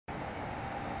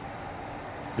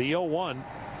The 0-1.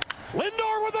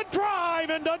 Lindor with a drive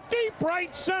into deep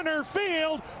right center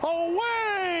field.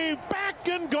 Away, back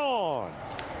and gone.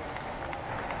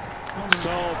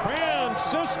 So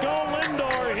Francisco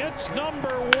Lindor hits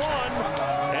number 1,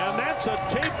 and that's a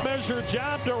tape measure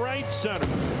job to right center.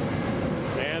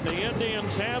 And the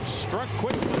Indians have struck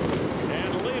quickly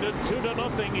and lead it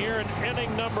 2-0 here in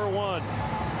inning number 1.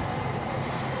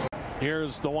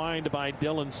 Here's the wind by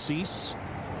Dylan Cease.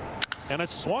 And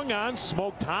it's swung on,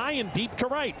 smoked high and deep to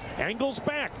right. Angles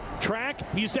back, track,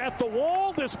 he's at the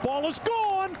wall. This ball is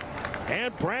gone.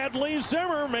 And Bradley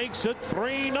Zimmer makes it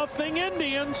 3-0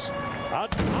 Indians. A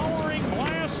towering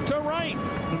blast to right.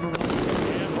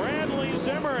 And Bradley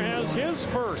Zimmer has his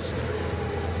first.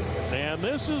 And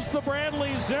this is the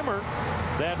Bradley Zimmer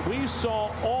that we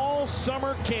saw all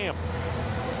summer camp.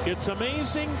 It's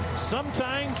amazing.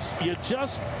 Sometimes you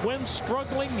just, when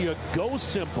struggling, you go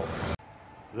simple.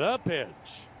 The pitch.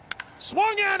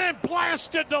 Swung on and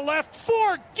blasted to left.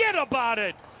 Forget about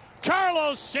it.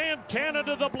 Carlos Santana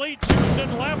to the bleachers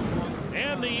and left.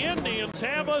 And the Indians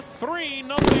have a 3-0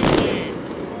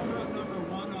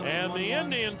 lead. And the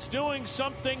Indians doing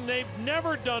something they've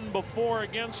never done before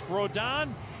against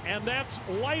Rodon, and that's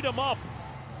light them up.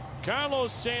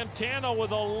 Carlos Santana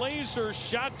with a laser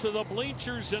shot to the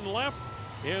bleachers and left.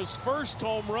 His first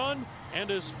home run and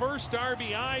his first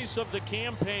RBIs of the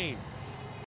campaign.